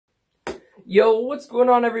Yo, what's going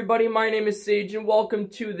on everybody? My name is Sage and welcome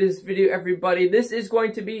to this video everybody. This is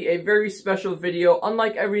going to be a very special video,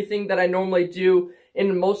 unlike everything that I normally do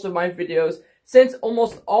in most of my videos. Since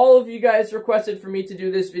almost all of you guys requested for me to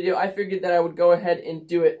do this video, I figured that I would go ahead and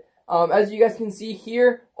do it. As you guys can see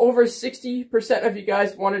here, over 60% of you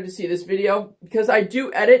guys wanted to see this video because I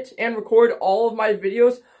do edit and record all of my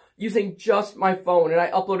videos using just my phone and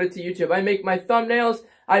I upload it to YouTube. I make my thumbnails,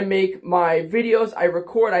 I make my videos, I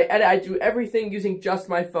record, I edit, I do everything using just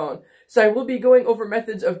my phone. So I will be going over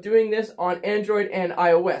methods of doing this on Android and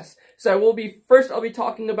iOS. So I'll be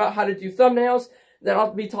talking about how to do thumbnails, then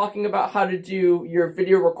I'll be talking about how to do your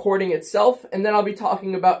video recording itself, and then I'll be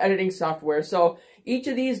talking about editing software. So each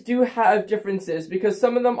of these do have differences because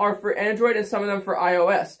some of them are for Android and some of them for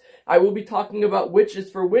iOS. I will be talking about which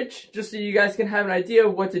is for which, just so you guys can have an idea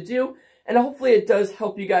of what to do. And hopefully it does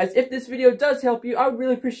help you guys. If this video does help you, I would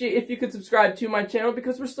really appreciate if you could subscribe to my channel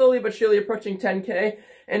because we're slowly but surely approaching 10K.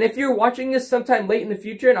 And if you're watching this sometime late in the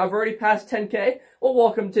future and I've already passed 10K, well,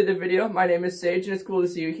 welcome to the video. My name is Sage and it's cool to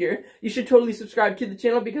see you here. You should totally subscribe to the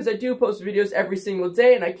channel because I do post videos every single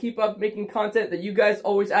day and I keep up making content that you guys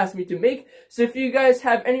always ask me to make. So if you guys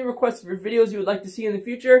have any requests for videos you would like to see in the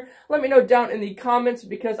future, let me know down in the comments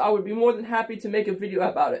because I would be more than happy to make a video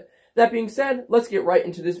about it. That being said, let's get right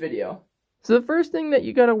into this video. So the first thing that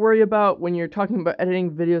you gotta worry about when you're talking about editing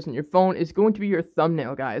videos on your phone is going to be your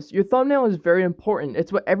thumbnail, guys. Your thumbnail is very important.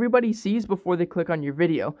 It's what everybody sees before they click on your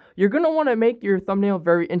video. You're gonna want to make your thumbnail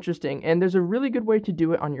very interesting, and there's a really good way to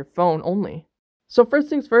do it on your phone only. So first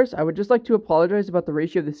things first, I would just like to apologize about the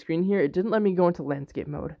ratio of the screen here. It didn't let me go into landscape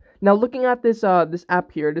mode. Now looking at this this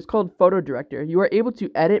app here, it is called Photo Director. You are able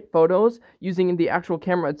to edit photos using the actual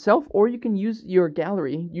camera itself, or you can use your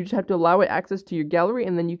gallery. You just have to allow it access to your gallery,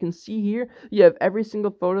 and then you can see here, you have every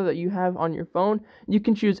single photo that you have on your phone. You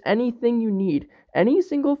can choose anything you need. Any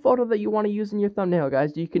single photo that you want to use in your thumbnail,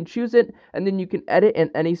 guys, you can choose it, and then you can edit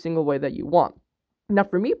in any single way that you want. Now,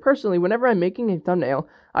 for me personally, whenever I'm making a thumbnail,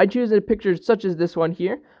 I choose a picture such as this one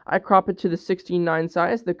here. I crop it to the 16:9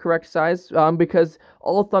 size, the correct size, because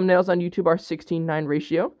all thumbnails on YouTube are 16:9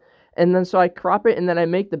 ratio. And then so I crop it and then I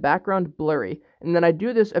make the background blurry. And then I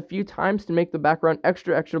do this a few times to make the background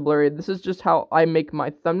extra blurry. This is just how I make my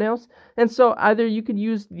thumbnails. And so either you could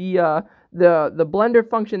use the blender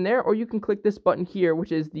function there, or you can click this button here,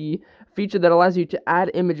 which is the feature that allows you to add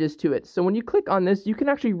images to it. So when you click on this, you can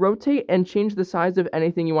actually rotate and change the size of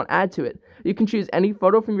anything you want to add to it. You can choose any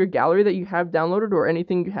photo from your gallery that you have downloaded or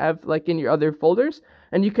anything you have like in your other folders,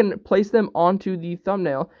 and you can place them onto the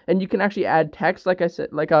thumbnail. And you can actually add text, like I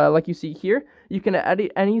said, like you see here. You can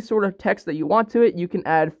add any sort of text that you want to it. You can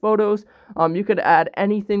add photos. You could add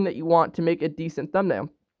anything that you want to make a decent thumbnail.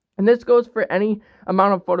 And this goes for any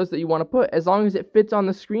amount of photos that you want to put. As long as it fits on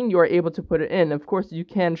the screen, you are able to put it in. Of course, you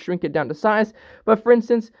can shrink it down to size. But for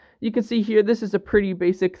instance, you can see here, this is a pretty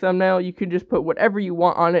basic thumbnail. You could just put whatever you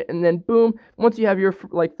want on it. And then boom, once you have your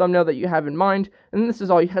thumbnail that you have in mind, and this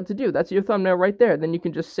is all you had to do. That's your thumbnail right there. Then you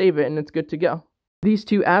can just save it and it's good to go. These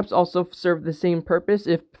two apps also serve the same purpose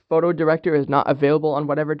if Photo Director is not available on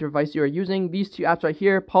whatever device you are using. These two apps right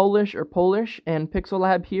here, Polish and Pixel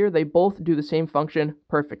Lab here, they both do the same function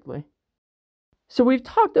perfectly. So we've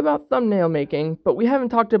talked about thumbnail making, but we haven't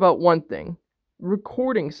talked about one thing,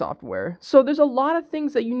 recording software. So there's a lot of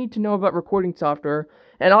things that you need to know about recording software,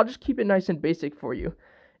 and I'll just keep it nice and basic for you.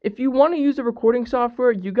 If you want to use a recording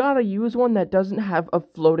software, you gotta use one that doesn't have a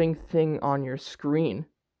floating thing on your screen.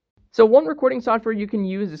 So one recording software you can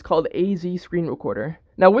use is called AZ Screen Recorder.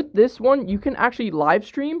 Now with this one, you can actually live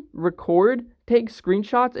stream, record, take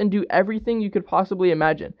screenshots, and do everything you could possibly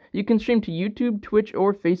imagine. You can stream to YouTube, Twitch,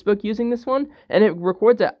 or Facebook using this one, and it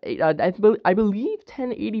records at, I believe,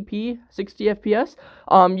 1080p, 60 FPS.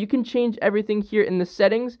 You can change everything here in the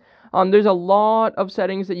settings. There's a lot of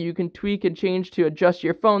settings that you can tweak and change to adjust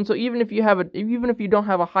your phone. So even if you don't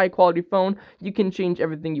have a high quality phone, you can change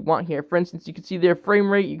everything you want here. For instance, you can see their frame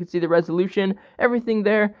rate, you can see the resolution, everything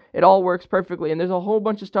there. It all works perfectly. And there's a whole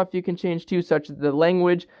bunch of stuff you can change too, such as the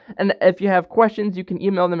language. And if you have questions, you can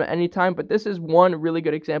email them at any time. But this is one really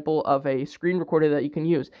good example of a screen recorder that you can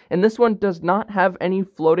use. And this one does not have any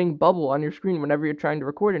floating bubble on your screen whenever you're trying to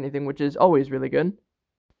record anything, which is always really good.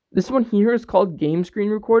 This one here is called Game Screen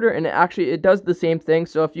Recorder, and it does the same thing,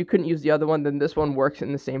 so if you couldn't use the other one, then this one works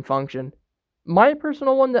in the same function. My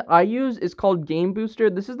personal one that I use is called Game Booster.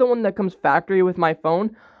 This is the one that comes factory with my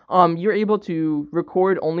phone. you're able to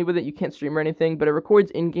record only with it. You can't stream or anything, but it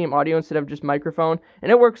records in-game audio instead of just microphone,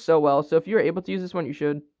 and it works so well. So if you're able to use this one, you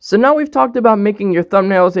should. So now we've talked about making your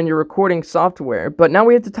thumbnails and your recording software, but now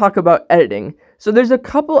we have to talk about editing. So there's a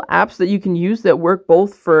couple apps that you can use that work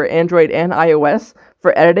both for Android and iOS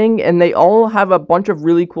for editing, and they all have a bunch of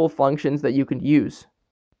really cool functions that you can use.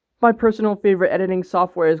 My personal favorite editing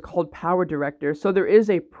software is called PowerDirector. So there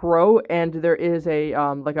is a Pro and there is a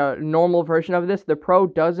like a normal version of this. The Pro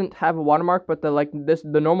doesn't have a watermark, but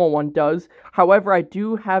the normal one does. However, I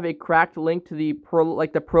do have a cracked link to the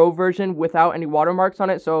Pro version without any watermarks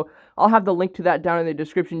on it. So I'll have the link to that down in the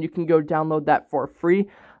description. You can go download that for free.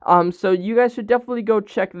 So you guys should definitely go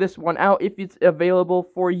check this one out if it's available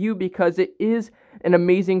for you, because it is an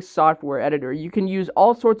amazing software editor. You can use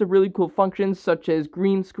all sorts of really cool functions such as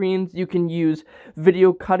green screens. You can use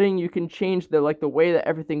video cutting. You can change the way that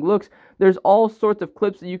everything looks. There's all sorts of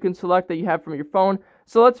clips that you can select that you have from your phone.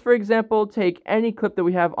 So let's, for example, take any clip that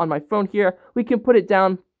we have on my phone here. We can put it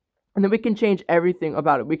down, and then we can change everything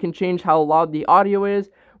about it. We can change how loud the audio is.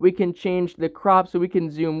 We can change the crop so we can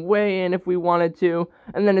zoom way in if we wanted to.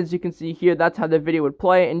 And then as you can see here, that's how the video would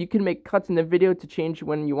play. And you can make cuts in the video to change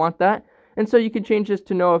when you want that. And so you can change this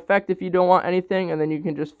to no effect if you don't want anything. And then you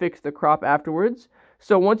can just fix the crop afterwards.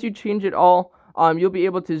 So once you change it all, you'll be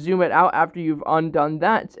able to zoom it out after you've undone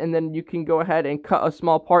that. And then you can go ahead and cut a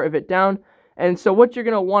small part of it down. And so what you're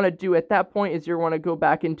going to want to do at that point is you want to go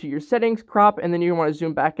back into your settings, crop, and then you want to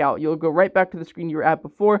zoom back out. You'll go right back to the screen you were at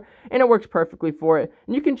before, and it works perfectly for it.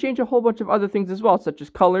 And you can change a whole bunch of other things as well, such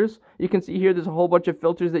as colors. You can see here there's a whole bunch of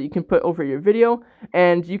filters that you can put over your video,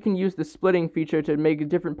 and you can use the splitting feature to make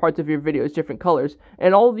different parts of your videos different colors.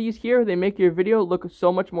 And all of these here, they make your video look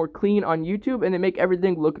so much more clean on YouTube, and they make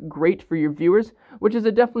everything look great for your viewers, which is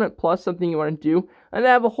a definite plus, something you want to do. And they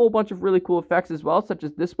have a whole bunch of really cool effects as well, such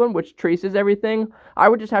as this one, which traces everything. I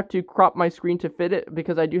would just have to crop my screen to fit it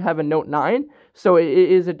because I do have a Note 9, so it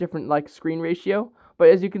is a different screen ratio. But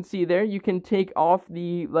as you can see there, you can take off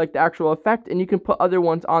the actual effect, and you can put other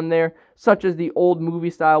ones on there, such as the old movie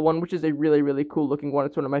style one, which is a really, really cool looking one.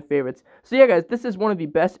 It's one of my favorites. So yeah, guys, this is one of the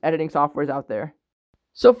best editing softwares out there.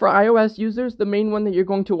 So for iOS users, the main one that you're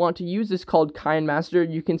going to want to use is called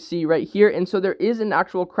KineMaster. You can see right here, and so there is an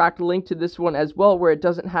actual cracked link to this one as well, where it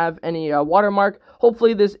doesn't have any watermark.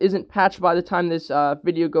 Hopefully this isn't patched by the time this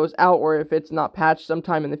video goes out, or if it's not patched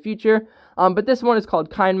sometime in the future. But this one is called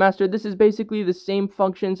KineMaster. This is basically the same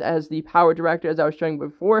functions as the PowerDirector as I was showing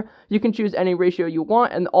before. You can choose any ratio you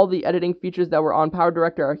want, and all the editing features that were on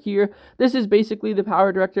PowerDirector are here. This is basically the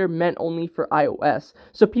PowerDirector meant only for iOS.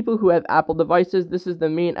 So people who have Apple devices, this is the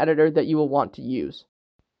main editor that you will want to use.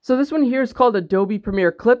 So this one here is called Adobe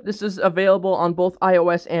Premiere Clip. This is available on both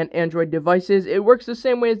iOS and Android devices. It works the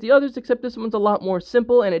same way as the others, except this one's a lot more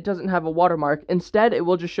simple and it doesn't have a watermark. Instead, it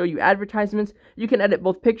will just show you advertisements. You can edit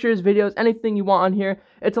both pictures, videos, anything you want on here.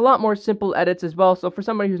 It's a lot more simple edits as well, so for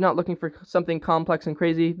somebody who's not looking for something complex and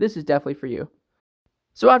crazy, this is definitely for you.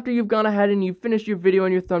 So after you've gone ahead and you've finished your video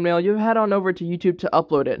and your thumbnail, you head on over to YouTube to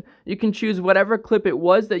upload it. You can choose whatever clip it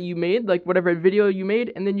was that you made, like whatever video you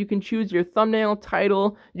made, and then you can choose your thumbnail,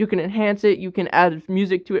 title, you can enhance it, you can add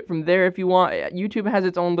music to it from there if you want. YouTube has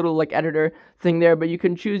its own little editor thing there, but you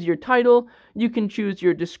can choose your title, you can choose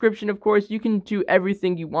your description, of course, you can do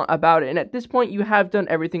everything you want about it, and at this point you have done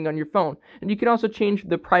everything on your phone. And you can also change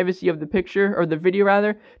the privacy of the picture, or the video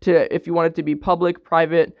rather, to if you want it to be public,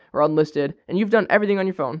 private, or unlisted, and you've done everything on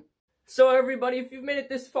your phone. So everybody, if you've made it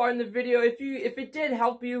this far in the video, if it did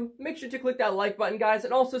help you, make sure to click that like button, guys,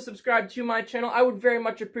 and also subscribe to my channel. I would very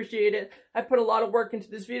much appreciate it. I put a lot of work into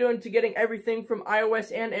this video, into getting everything from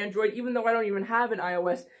iOS and Android, even though I don't even have an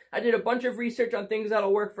iOS. I did a bunch of research on things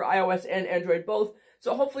that'll work for iOS and Android both.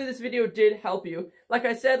 So hopefully this video did help you. Like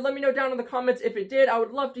I said, let me know down in the comments if it did. I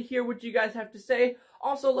would love to hear what you guys have to say.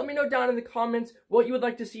 Also, let me know down in the comments what you would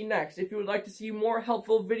like to see next. If you would like to see more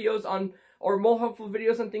helpful videos on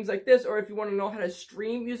things like this, or if you want to know how to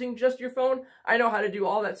stream using just your phone, I know how to do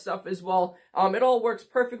all that stuff as well. It all works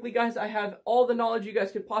perfectly, guys. I have all the knowledge you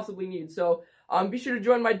guys could possibly need. So be sure to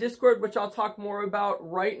join my Discord, which I'll talk more about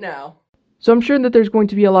right now. So I'm sure that there's going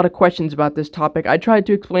to be a lot of questions about this topic. I tried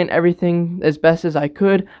to explain everything as best as I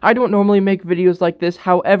could. I don't normally make videos like this.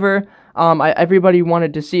 However, everybody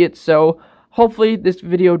wanted to see it, so hopefully this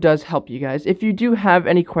video does help you guys. If you do have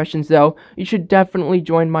any questions though, you should definitely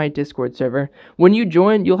join my Discord server. When you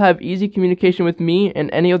join, you'll have easy communication with me and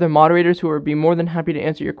any other moderators who will be more than happy to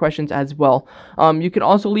answer your questions as well. You can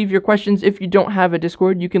also leave your questions if you don't have a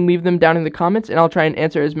Discord. You can leave them down in the comments and I'll try and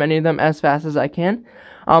answer as many of them as fast as I can.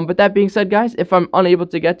 But that being said, guys, if I'm unable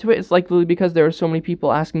to get to it, it's likely because there are so many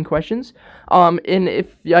people asking questions. And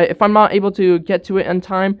if I'm not able to get to it in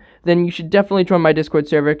time, then you should definitely join my Discord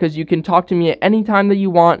server, because you can talk to me at any time that you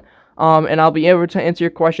want. And I'll be able to answer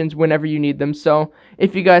your questions whenever you need them. So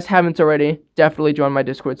if you guys haven't already, definitely join my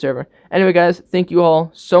Discord server. Anyway, guys, thank you all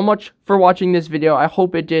so much for watching this video. I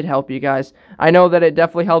hope it did help you guys. I know that it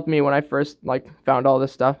definitely helped me when I first found all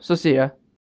this stuff. So see ya.